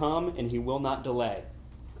will come, and he will not delay.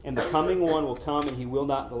 And the coming one will come, and he will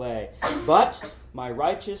not delay. But my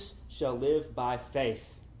righteous shall live by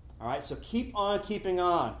faith. All right, so keep on keeping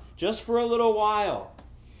on, just for a little while.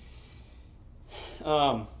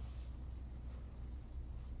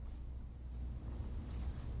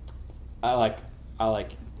 I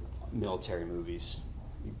like military movies.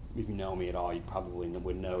 If you know me at all, you probably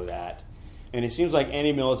would know that. And it seems like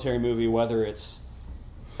any military movie, whether it's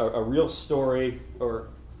a real story or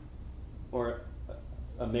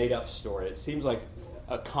a made-up story, it seems like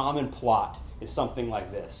a common plot is something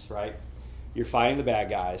like this, right? You're fighting the bad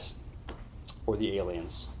guys or the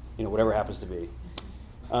aliens, whatever it happens to be.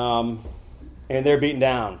 And they're beaten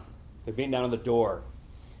down. They're beaten down on the door.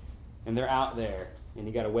 And they're out there. And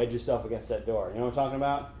you got to wedge yourself against that door. You know what I'm talking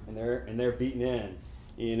about? And they're beaten in.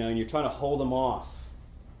 And you're trying to hold them off.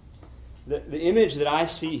 The image that I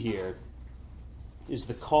see here is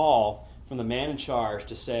the call from the man in charge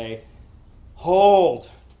to say, hold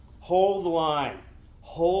the line,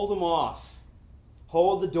 hold them off,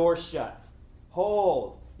 hold the door shut,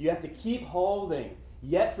 hold. You have to keep holding,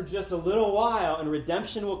 yet for just a little while, and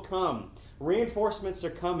redemption will come. Reinforcements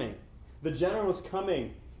are coming. The general is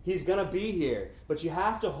coming. He's going to be here. But you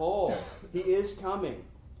have to hold. He is coming.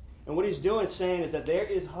 And what he's doing is saying is that there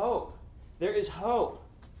is hope. There is hope.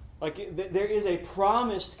 Like there is a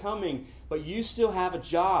promised coming, but you still have a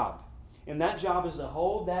job. And that job is to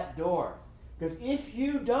hold that door. Because if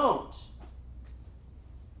you don't,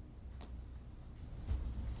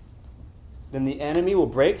 then the enemy will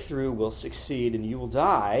break through, will succeed, and you will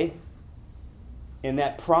die. And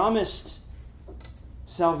that promised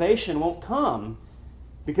salvation won't come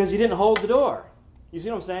because you didn't hold the door. You see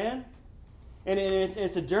what I'm saying? And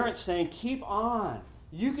it's endurance saying, keep on.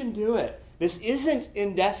 You can do it. This isn't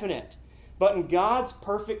indefinite. But in God's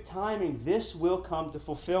perfect timing, this will come to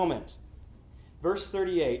fulfillment. Verse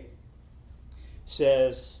 38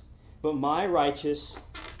 says, but my righteous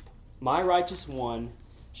one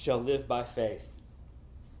shall live by faith.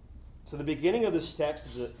 So the beginning of this text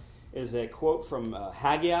is a quote from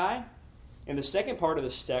Haggai, and the second part of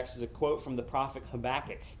this text is a quote from the prophet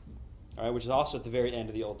Habakkuk, all right, which is also at the very end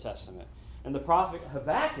of the Old Testament. And the prophet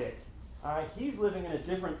Habakkuk, all right, he's living in a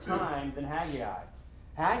different time than Haggai.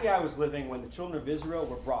 Haggai was living when the children of Israel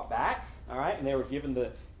were brought back, all right, and they were given the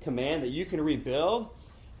command that you can rebuild.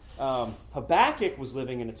 Habakkuk was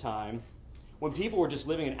living in a time when people were just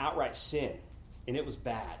living in outright sin, and it was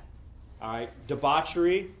bad. All right,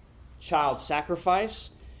 debauchery, child sacrifice,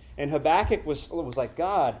 and Habakkuk was like,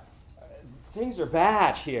 God, things are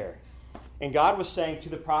bad here. And God was saying to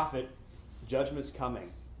the prophet, judgment's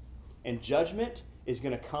coming. And judgment is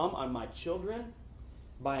going to come on my children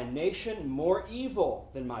by a nation more evil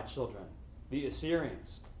than my children, the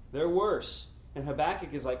Assyrians. They're worse. And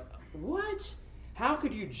Habakkuk is like, what? How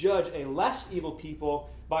could you judge a less evil people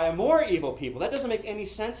by a more evil people? That doesn't make any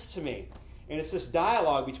sense to me. And it's this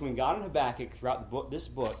dialogue between God and Habakkuk throughout this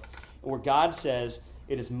book, where God says,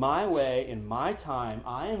 it is my way in my time.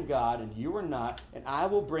 I am God and you are not, and I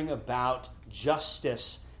will bring about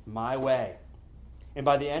justice my way. And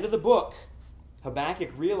by the end of the book, Habakkuk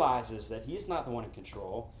realizes that he's not the one in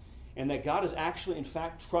control, and that God is actually, in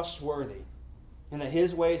fact, trustworthy, and that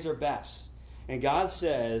his ways are best. And God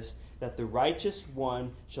says that the righteous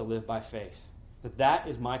one shall live by faith. That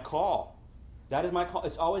is my call. That is my call.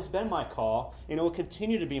 It's always been my call, and it will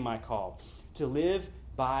continue to be my call, to live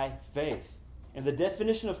by faith. And the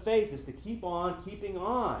definition of faith is to keep on keeping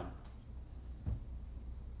on.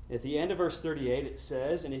 At the end of verse 38, it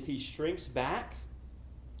says, and if he shrinks back,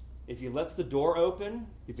 if he lets the door open,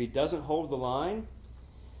 if he doesn't hold the line,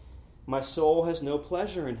 my soul has no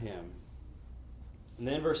pleasure in him. And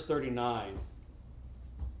then verse 39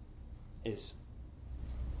 is,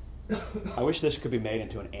 I wish this could be made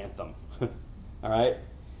into an anthem. All right?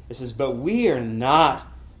 It says, but we are not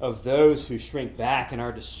of those who shrink back and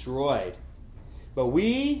are destroyed, but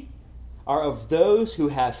we are of those who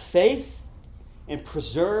have faith and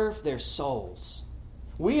preserve their souls.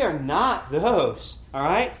 We are not those, all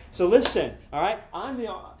right? So listen, all right? I'm the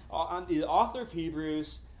author of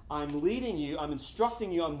Hebrews. I'm leading you. I'm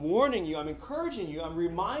instructing you. I'm warning you. I'm encouraging you. I'm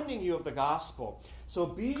reminding you of the gospel. So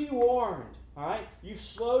be warned, all right? You've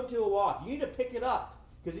slowed to a walk. You need to pick it up,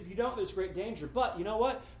 because if you don't, there's great danger. But you know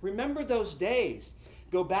what? Remember those days.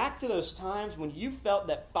 Go back to those times when you felt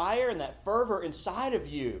that fire and that fervor inside of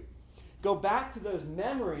you. Go back to those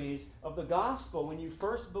memories of the gospel when you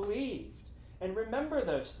first believed. And remember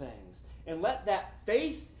those things. And let that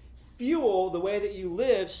faith fuel the way that you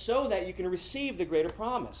live so that you can receive the greater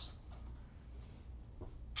promise.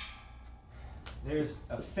 There's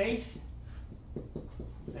a faith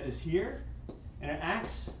that is here, and it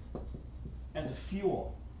acts as a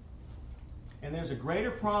fuel. And there's a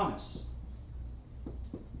greater promise.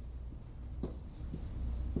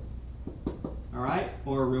 All right?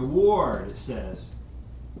 Or a reward, it says.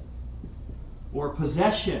 Or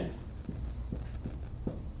possession.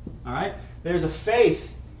 All right? There's a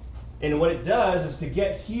faith, and what it does is to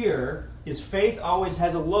get here, is faith always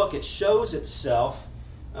has a look. It shows itself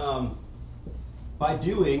by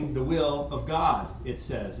doing the will of God, it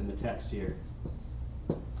says in the text here.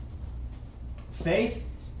 Faith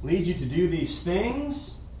leads you to do these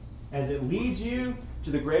things as it leads you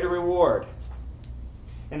to the greater reward.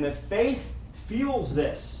 And the faith fuels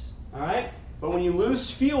this, all right? But when you lose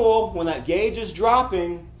fuel, when that gauge is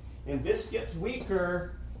dropping, and this gets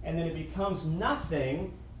weaker, and then it becomes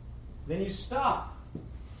nothing, then you stop.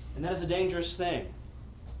 And that is a dangerous thing.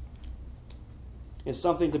 It's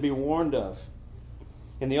something to be warned of.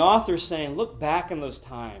 And the author's saying, look back in those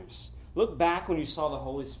times. Look back when you saw the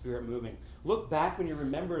Holy Spirit moving. Look back when you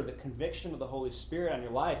remember the conviction of the Holy Spirit on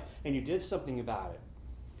your life, and you did something about it.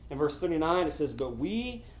 In verse 39, it says, but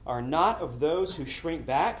we are not of those who shrink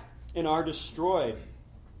back and are destroyed,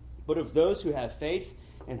 but of those who have faith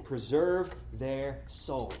and preserve their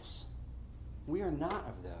souls. We are not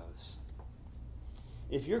of those.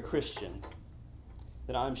 If you're a Christian,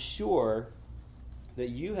 then I'm sure that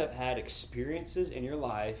you have had experiences in your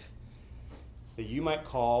life that you might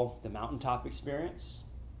call the mountaintop experience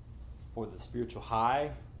or the spiritual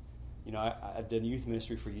high. You know, I've done youth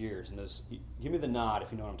ministry for years, and those, give me the nod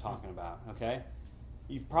if you know what I'm talking about, okay?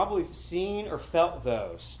 You've probably seen or felt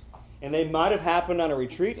those. And they might have happened on a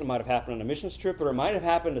retreat, it might have happened on a missions trip, or it might have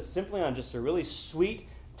happened simply on just a really sweet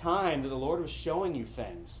time that the Lord was showing you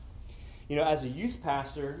things. You know, as a youth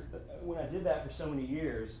pastor, when I did that for so many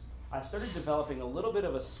years, I started developing a little bit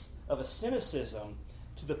of a cynicism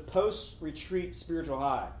to the post-retreat spiritual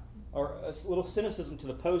high, or a little cynicism to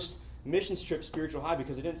the post-missions trip spiritual high,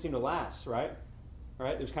 because it didn't seem to last, right?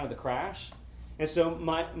 Right? There was kind of the crash. And so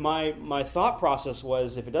my thought process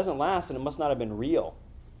was, if it doesn't last, then it must not have been real.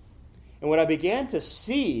 And what I began to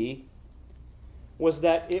see was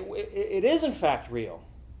that it is in fact real.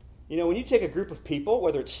 You know, when you take a group of people,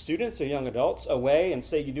 whether it's students or young adults, away and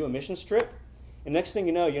say you do a missions trip, and next thing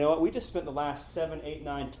you know what? We just spent the last 7, 8,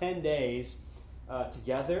 9, 10 days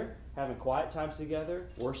together, having quiet times together,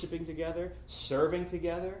 worshiping together, serving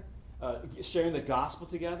together, sharing the gospel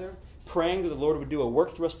together, praying that the Lord would do a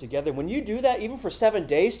work through us together. When you do that, even for 7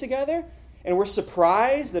 days together, and we're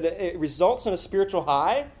surprised that it results in a spiritual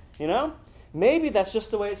high, you know, maybe that's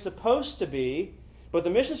just the way it's supposed to be, but the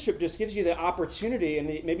missions trip just gives you the opportunity and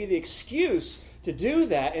maybe the excuse to do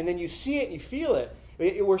that, and then you see it and you feel it.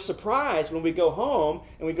 We're surprised when we go home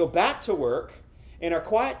and we go back to work, and our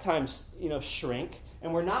quiet times, shrink,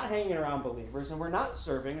 and we're not hanging around believers, and we're not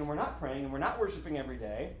serving, and we're not praying, and we're not worshiping every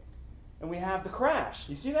day, and we have the crash.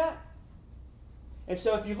 You see that? And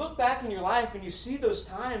so if you look back in your life and you see those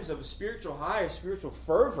times of a spiritual high or spiritual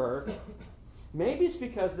fervor, maybe it's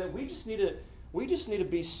because that we just need to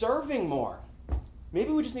be serving more.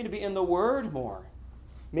 Maybe we just need to be in the Word more.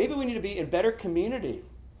 Maybe we need to be in better community.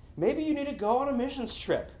 Maybe you need to go on a missions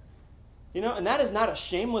trip. And that is not a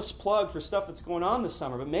shameless plug for stuff that's going on this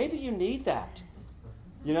summer, but maybe you need that.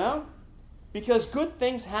 Because good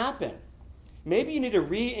things happen. Maybe you need to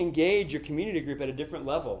re-engage your community group at a different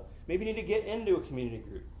level. Maybe you need to get into a community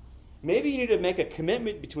group. Maybe you need to make a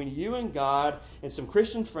commitment between you and God and some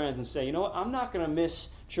Christian friends and say, you know what, I'm not going to miss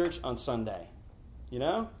church on Sunday.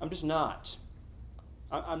 I'm just not.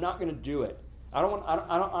 I'm not going to do it. I don't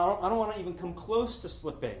want to even come close to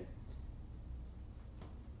slipping.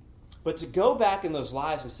 But to go back in those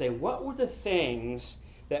lives and say, what were the things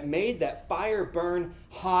that made that fire burn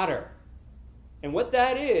hotter? And what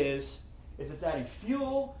that is it's adding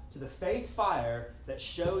fuel to the faith fire that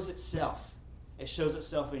shows itself. It shows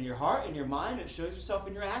itself in your heart, in your mind. It shows itself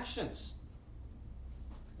in your actions.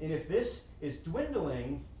 And if this is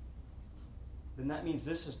dwindling, then that means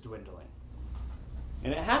this is dwindling.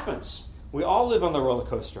 And it happens. We all live on the roller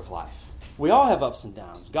coaster of life. We all have ups and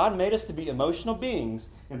downs. God made us to be emotional beings.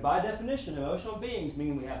 And by definition, emotional beings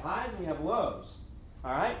mean we have highs and we have lows.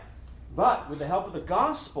 All right? But with the help of the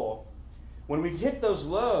gospel, when we hit those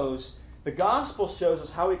lows, the gospel shows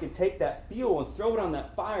us how we can take that fuel and throw it on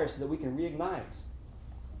that fire so that we can reignite.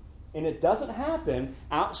 And it doesn't happen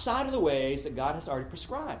outside of the ways that God has already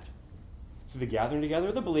prescribed. Through the gathering together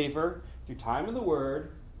of the believer, through time in the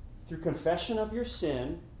Word, through confession of your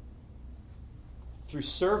sin, through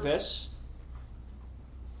service,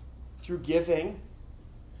 through giving.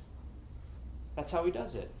 That's how He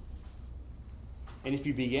does it. And if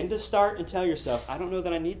you begin to start and tell yourself, I don't know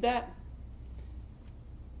that I need that,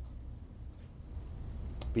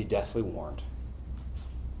 be deathly warned.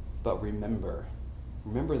 But remember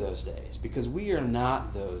those days, because we are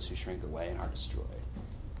not those who shrink away and are destroyed.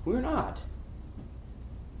 We're not.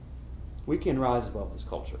 We can rise above this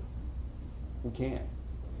culture. We can.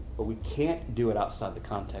 But we can't do it outside the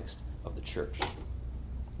context of the church.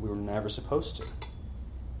 We were never supposed to.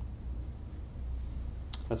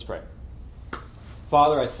 Let's pray.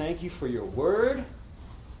 Father, I thank you for your word.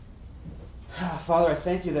 Father, I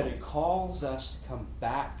thank you that it calls us to come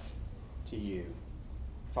back to you.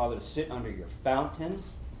 Father, to sit under your fountain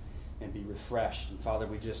and be refreshed. And Father,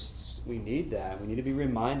 we need that. We need to be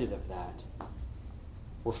reminded of that.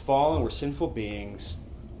 We're fallen, we're sinful beings.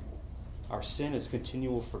 Our sin is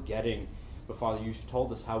continual forgetting. But Father, you've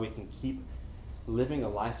told us how we can keep living a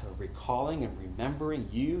life of recalling and remembering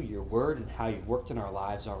you, your word, and how you've worked in our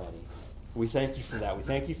lives already. We thank you for that. We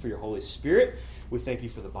thank you for your Holy Spirit. We thank you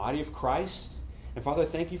for the body of Christ. And Father, I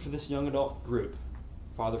thank you for this young adult group.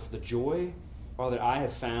 Father, for the joy, Father, that I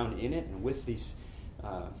have found in it and with these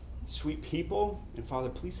sweet people. And Father,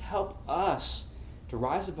 please help us to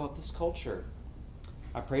rise above this culture.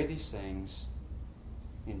 I pray these things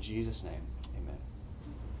in Jesus' name. Amen.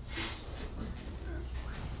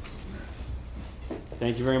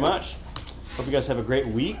 Thank you very much. Hope you guys have a great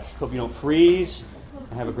week. Hope you don't freeze.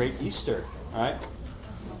 And have a great Easter. All right?